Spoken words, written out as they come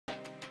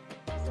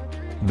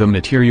The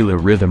material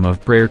rhythm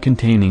of prayer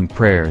containing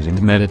prayers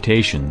and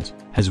meditations,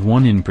 has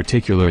one in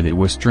particular that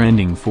was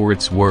trending for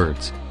its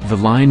words. The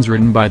lines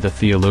written by the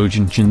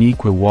theologian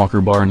Chanequa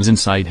Walker Barnes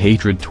incite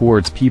hatred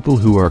towards people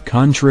who are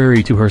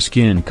contrary to her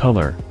skin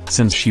color,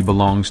 since she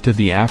belongs to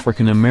the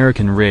African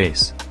American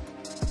race.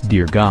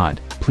 Dear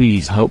God,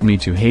 please help me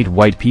to hate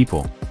white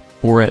people.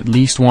 Or at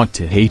least want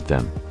to hate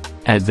them.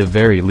 At the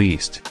very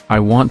least, I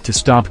want to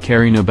stop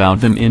caring about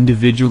them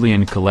individually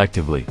and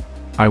collectively.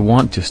 I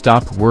want to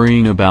stop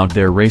worrying about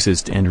their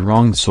racist and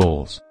wrong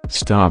souls,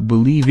 stop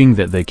believing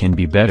that they can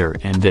be better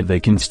and that they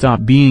can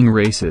stop being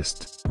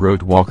racist,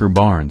 wrote Walker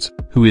Barnes,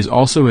 who is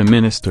also a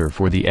minister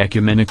for the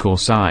ecumenical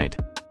side.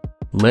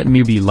 Let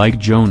me be like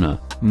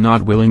Jonah,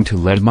 not willing to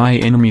let my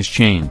enemies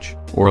change,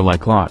 or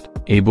like Lot,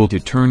 able to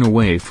turn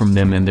away from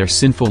them and their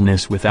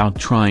sinfulness without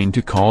trying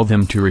to call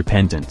them to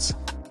repentance.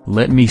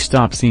 Let me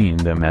stop seeing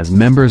them as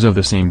members of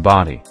the same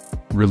body.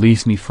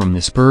 Release me from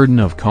this burden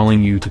of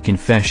calling you to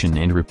confession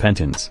and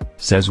repentance,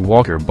 says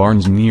Walker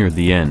Barnes near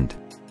the end.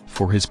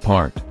 For his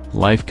part,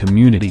 Life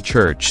Community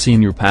Church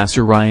senior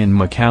pastor Ryan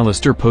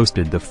McAllister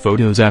posted the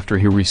photos after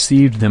he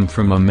received them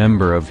from a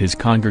member of his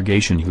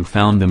congregation who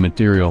found the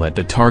material at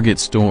the Target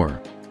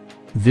store.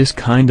 This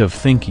kind of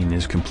thinking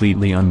is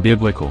completely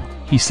unbiblical,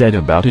 he said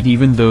about it,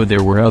 even though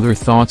there were other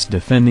thoughts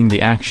defending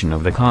the action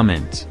of the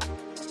comments.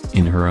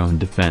 In her own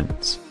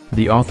defense,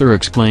 the author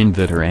explained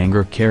that her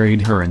anger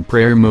carried her in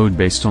prayer mode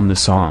based on the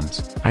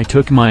Psalms. I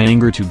took my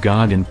anger to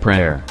God in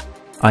prayer.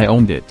 I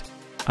owned it.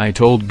 I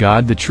told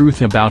God the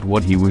truth about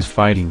what he was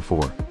fighting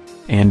for.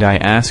 And I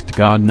asked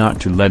God not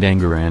to let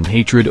anger and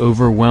hatred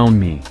overwhelm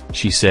me,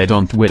 she said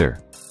on Twitter.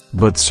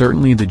 But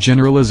certainly the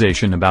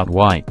generalization about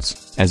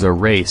whites, as a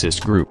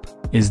racist group,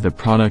 is the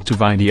product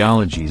of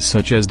ideologies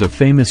such as the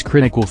famous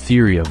critical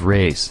theory of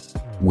race,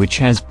 which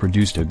has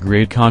produced a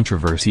great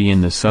controversy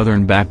in the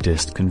Southern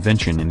Baptist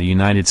Convention in the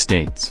United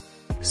States.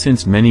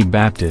 Since many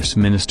Baptist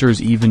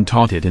ministers even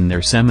taught it in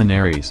their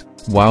seminaries,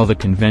 while the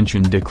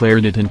convention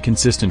declared it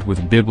inconsistent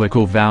with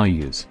biblical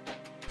values.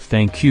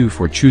 Thank you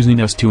for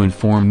choosing us to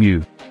inform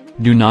you.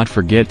 Do not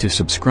forget to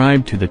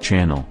subscribe to the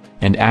channel,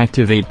 and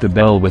activate the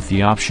bell with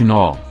the option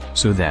all,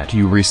 so that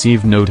you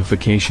receive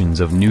notifications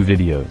of new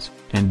videos,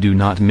 and do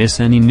not miss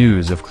any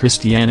news of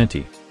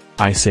Christianity.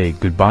 I say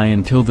goodbye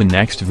until the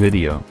next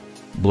video.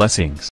 Blessings.